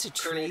 Milner, It's a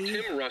Colonel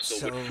tree, Tim Russell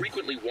so would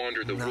frequently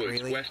wander the not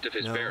woods really, west of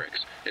his no.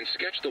 barracks and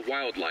sketch the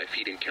wildlife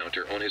he'd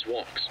encounter on his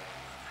walks.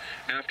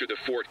 After the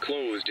fort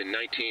closed in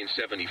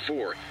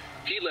 1974,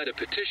 he led a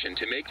petition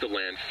to make the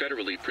land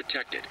federally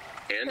protected,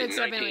 and That's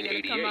in definitely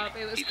gonna come 1988, up.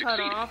 It was he cut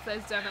succeeded. off.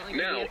 That's definitely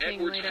gonna Now, be a thing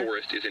Edwards later.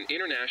 Forest is an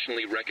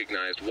internationally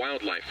recognized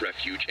wildlife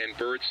refuge and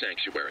bird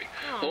sanctuary,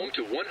 Oh. home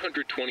to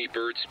 120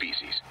 bird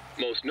species,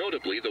 most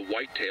notably the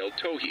white-tailed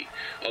towhee,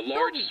 a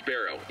large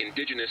sparrow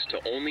indigenous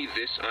to only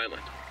this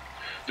island.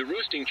 The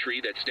roosting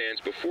tree that stands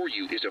before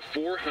you is a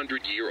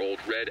 400-year-old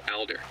red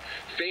alder,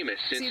 famous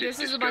since See, its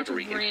this is a bunch of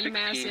discovery in random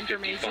ass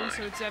information, 1655,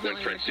 so it's when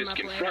definitely gonna come up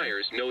Franciscan later.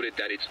 friars noted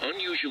that its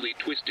unusually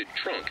twisted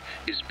trunk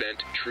is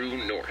bent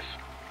true north.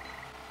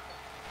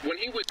 When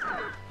he was...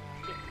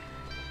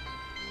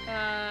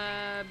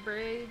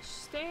 Bridge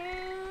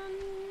stand?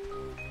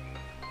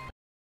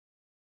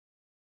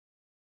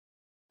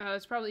 Oh,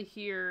 it's probably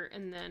here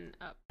and then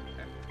up.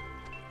 Okay.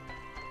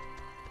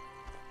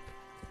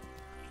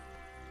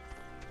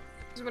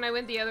 Because when I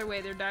went the other way,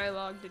 their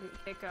dialogue didn't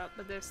pick up,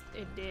 but this,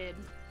 it did.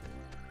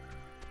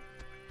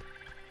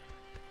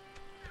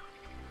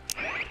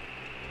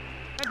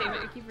 God damn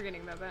it, I keep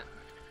forgetting about that.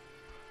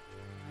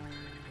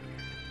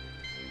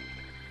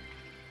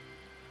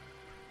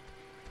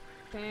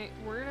 Okay,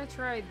 we're gonna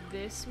try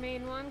this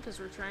main one, because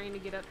we're trying to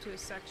get up to a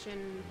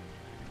section.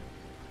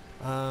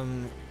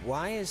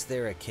 Why is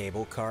there a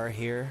cable car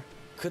here?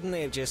 Couldn't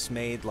they have just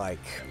made, like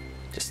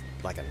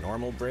a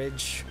normal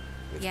bridge?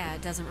 Yeah,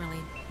 it doesn't really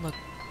look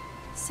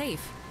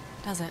safe,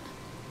 does it?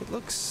 It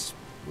looks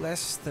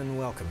less than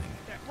welcoming.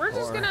 Yeah, we're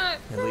just Or gonna...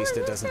 at least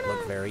it doesn't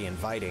look very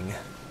inviting.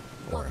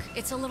 Or... Look,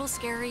 it's a little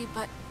scary,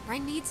 but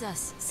Ryan needs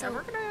us, so... Yeah,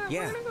 we're gonna go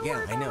Yeah,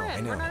 worry I know, about I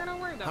it. know. We're not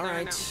gonna worry about All that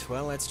right right,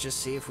 well, let's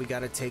just see if we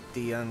gotta take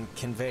the,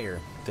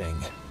 conveyor thing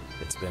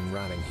that's been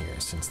rotting here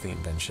since the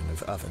invention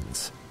of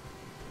ovens.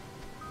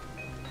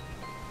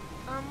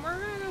 We're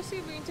gonna go see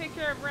if we can take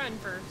care of Ren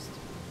first.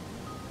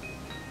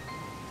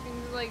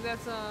 Seems like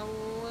that's a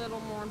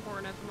little more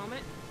important at the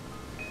moment.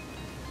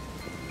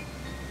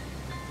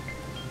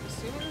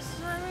 Assuming this is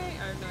the right way?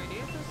 I have no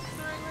idea if this is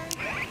the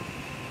right way.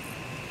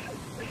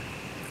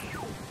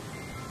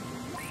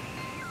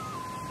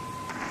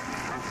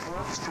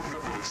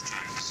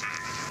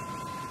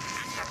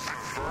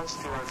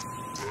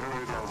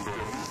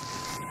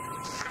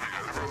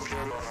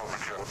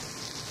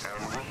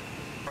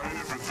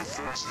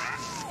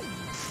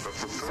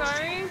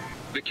 Sorry?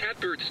 The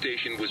Catbird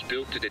Station was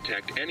built to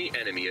detect any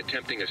enemy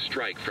attempting a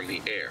strike from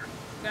the air.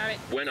 Got it.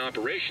 When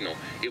operational,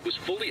 it was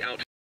fully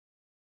outfitted.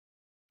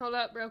 Hold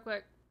up real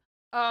quick.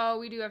 Oh,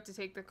 we do have to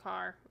take the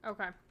car.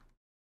 Okay.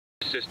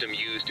 System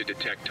used to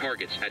detect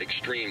targets at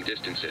extreme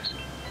distances.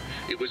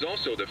 It was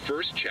also the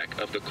first check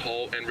of the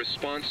call and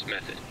response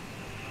method.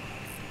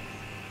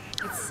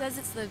 It says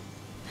it's the,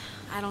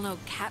 I don't know,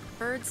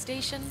 Catbird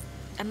Station?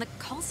 And the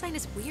call sign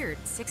is weird,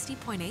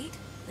 60.8?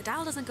 The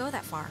dial doesn't go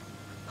that far.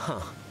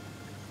 Huh.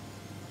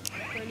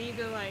 I need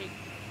to, like...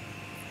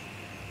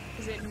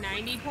 Is it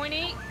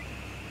 90.8?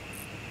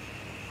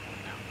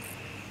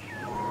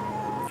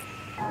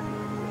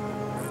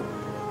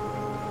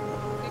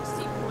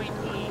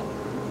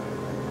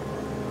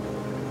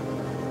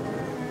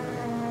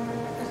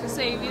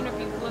 Say even if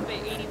you flip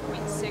it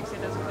 80.6,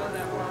 it doesn't go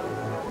that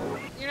long.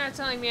 You're not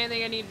telling me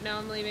anything I need to know.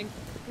 I'm leaving.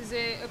 Because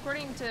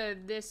according to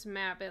this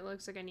map, it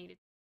looks like I need to take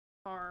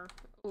the car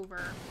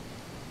over.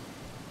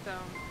 So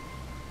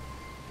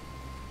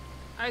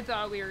I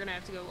thought we were gonna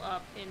have to go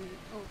up and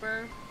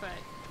over, but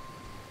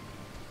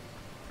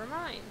never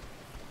mind.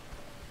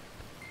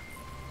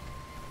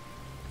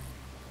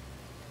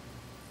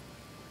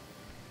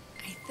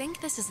 think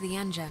this is the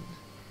engine.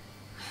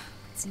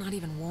 It's not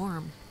even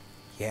warm.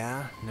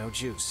 Yeah, no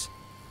juice.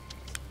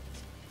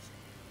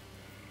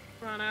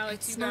 Come on,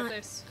 Alex, you got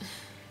this.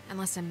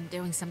 Unless I'm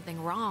doing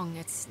something wrong,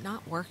 it's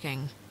not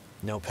working.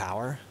 No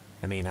power?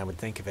 I mean, I would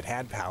think if it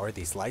had power,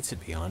 these lights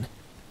would be on.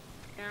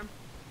 Yeah.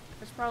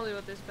 That's probably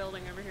what this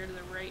building over here to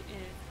the right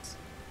is.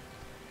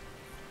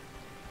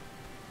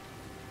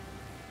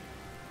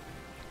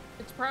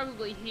 It's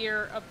probably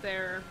here, up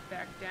there,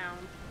 back down.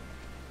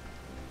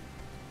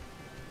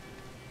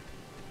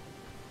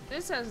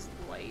 This has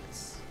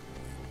lights.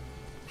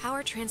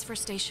 Power transfer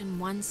station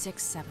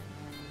 167.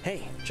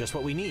 Hey, just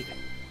what we need.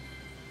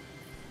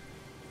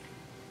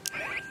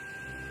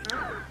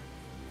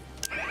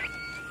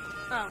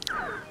 Oh.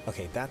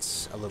 Okay,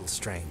 that's a little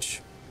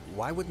strange.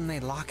 Why wouldn't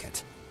they lock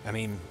it? I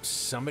mean,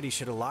 somebody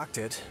should have locked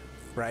it,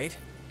 right?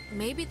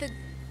 Maybe the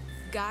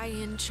guy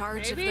in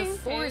charge Maybe? of the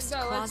forest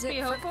Let's closet. be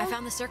hopeful. I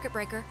found the circuit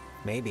breaker.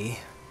 Maybe.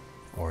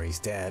 Or he's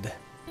dead.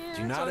 Yeah, Do it's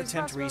not always a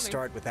attempt possibility.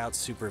 restart without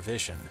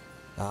supervision.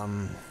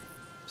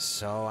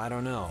 So I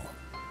don't know.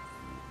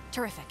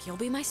 Terrific. You'll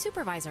be my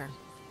supervisor.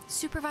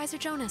 Supervisor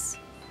Jonas.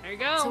 There you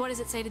go. So what does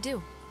it say to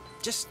do?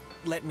 Just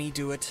let me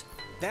do it.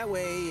 That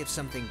way, if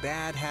something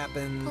bad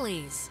happens...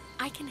 Please.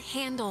 I can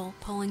handle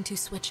pulling 2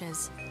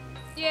 switches.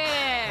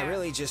 Yeah. I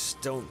really just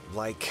don't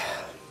like...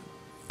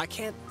 I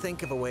can't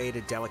think of a way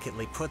to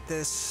delicately put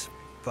this,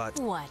 but...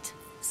 What?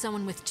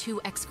 Someone with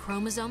 2 X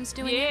chromosomes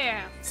doing it?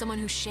 Yeah. Someone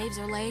who shaves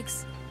her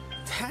legs?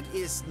 That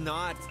is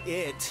not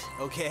it,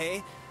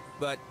 okay?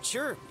 But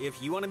sure, if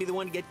you want to be the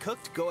one to get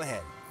cooked, go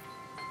ahead.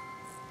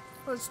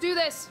 Let's do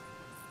this.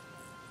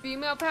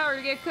 Female power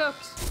to get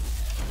cooked.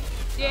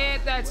 Yeah,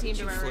 that seemed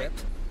Did you about right.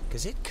 flip?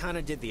 Because it kind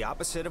of did the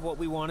opposite of what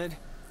we wanted.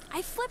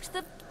 I flipped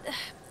the...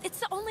 it's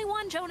the only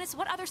one, Jonas.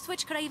 What other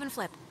switch could I even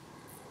flip?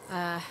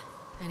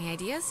 Any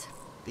ideas?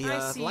 The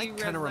I see light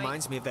kind red of light.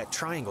 reminds me of that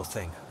triangle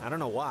thing. I don't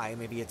know why.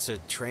 Maybe it's a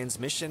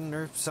transmission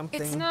or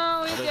something. It's-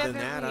 No, it Other than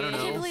that, I don't definitely know. is.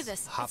 I can't believe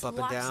this. Hop It's up and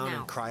locked down now.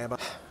 and cry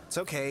about... It's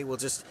okay. We'll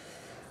just...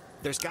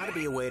 There's got to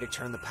be a way to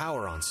turn the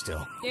power on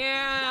still.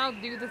 Yeah, I'll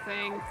do the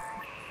thing.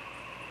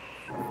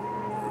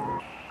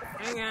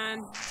 Hang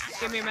on.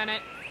 Give me a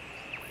minute.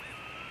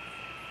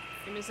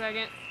 Give me a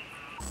second.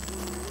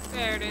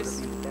 There it is.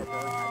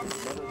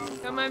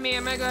 Don't mind me,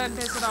 I'm gonna go ahead and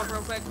piss it off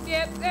real quick.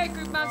 Yep, hey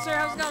group monster,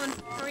 how's it going?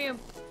 How are you?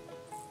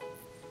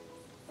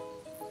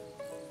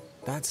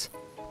 That's...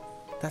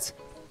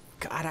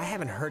 God, I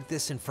haven't heard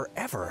this in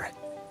forever.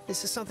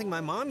 This is something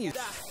my mom used...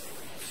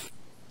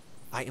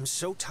 I am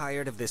so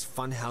tired of this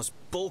funhouse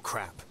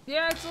bullcrap.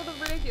 Yeah, it's a little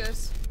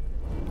ridiculous.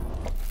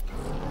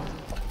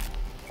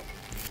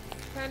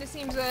 Kinda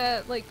seems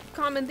a, like,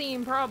 common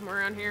theme problem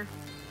around here.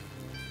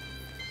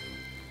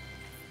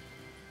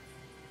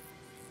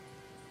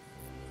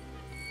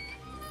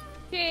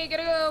 Okay,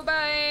 gotta go,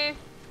 bye!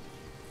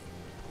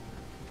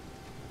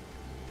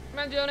 Come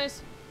on,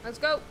 Jonas. Let's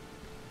go.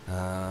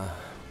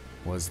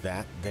 Was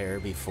that there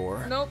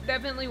before? Nope,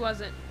 definitely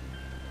wasn't.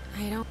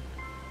 I don't...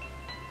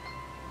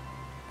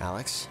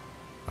 Alex,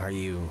 are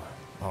you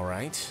all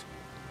right?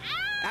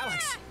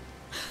 Alex!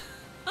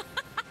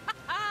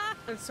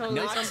 That's totally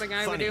Not something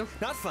I would funny. do.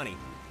 Not funny.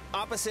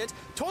 Opposite.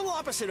 Total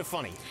opposite of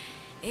funny.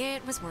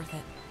 It was worth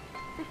it.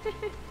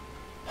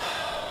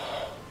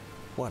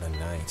 What a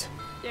night.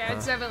 Yeah,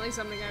 it's definitely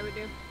something I would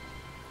do.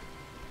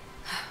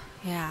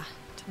 Yeah,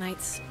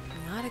 tonight's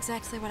not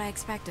exactly what I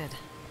expected.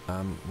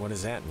 What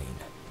does that mean?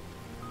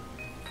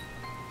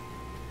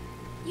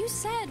 You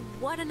said,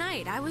 what a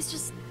night. I was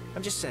just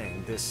I'm just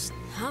saying, this...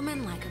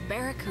 humming like a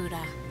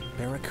barracuda.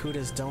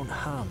 Barracudas don't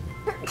hum.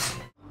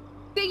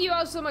 Thank you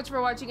all so much for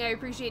watching. I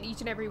appreciate each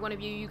and every one of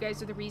you. You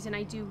guys are the reason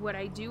I do what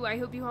I do. I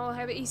hope you all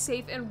have a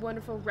safe and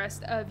wonderful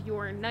rest of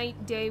your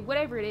night, day,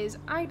 whatever it is.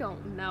 I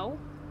don't know.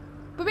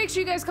 But make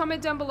sure you guys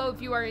comment down below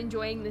if you are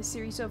enjoying this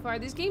series so far.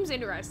 This game's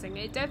interesting.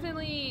 It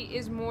definitely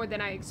is more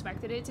than I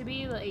expected it to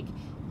be. Like,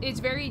 it's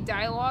very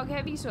dialogue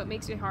heavy, so it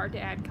makes it hard to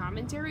add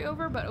commentary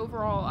over, but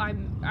overall,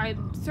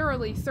 I'm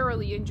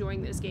thoroughly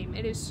enjoying this game.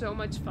 It is so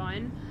much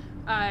fun.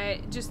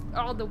 Just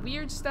all the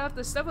weird stuff,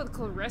 the stuff with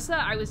Clarissa,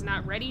 I was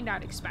not ready,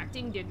 not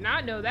expecting, did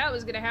not know that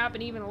was gonna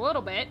happen even a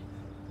little bit.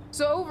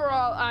 So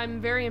overall,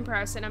 I'm very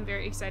impressed and I'm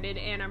very excited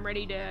and I'm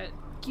ready to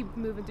keep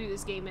moving through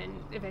this game and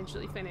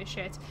eventually finish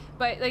it.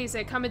 But like I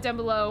said, comment down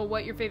below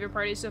what your favorite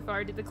part is so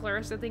far. Did the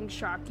Clarissa thing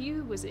shock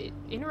you? Was it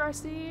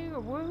interesting?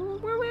 Or what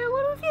are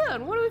we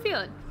feeling? What are we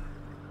feeling?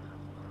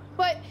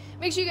 But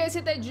make sure you guys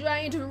hit that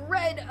giant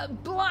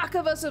red block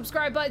of a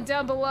subscribe button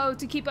down below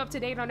to keep up to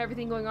date on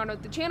everything going on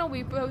with the channel.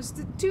 We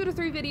post 2 to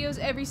 3 videos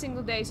every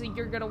single day, so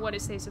you're going to want to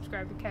stay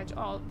subscribed to catch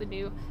all of the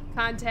new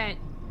content.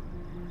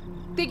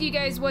 Thank you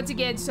guys once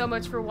again so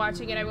much for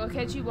watching, and I will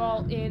catch you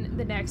all in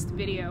the next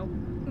video.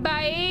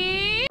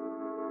 Bye!